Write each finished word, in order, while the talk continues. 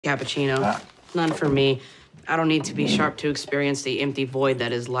Cappuccino. None for me. I don't need to be sharp to experience the empty void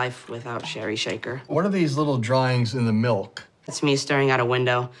that is life without Sherry Shaker. What are these little drawings in the milk? It's me staring out a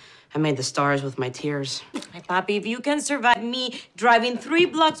window. I made the stars with my tears. My papi, if you can survive me driving 3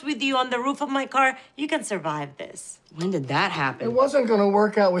 blocks with you on the roof of my car, you can survive this. When did that happen? It wasn't going to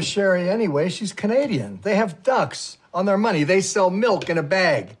work out with Sherry anyway. She's Canadian. They have ducks. On their money, they sell milk in a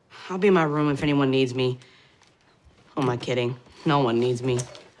bag. I'll be in my room if anyone needs me. Who am I kidding? No one needs me.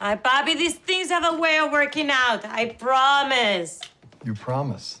 My papi, these things have a way of working out. I promise. You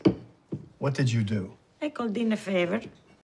promise. What did you do? I called in a favor.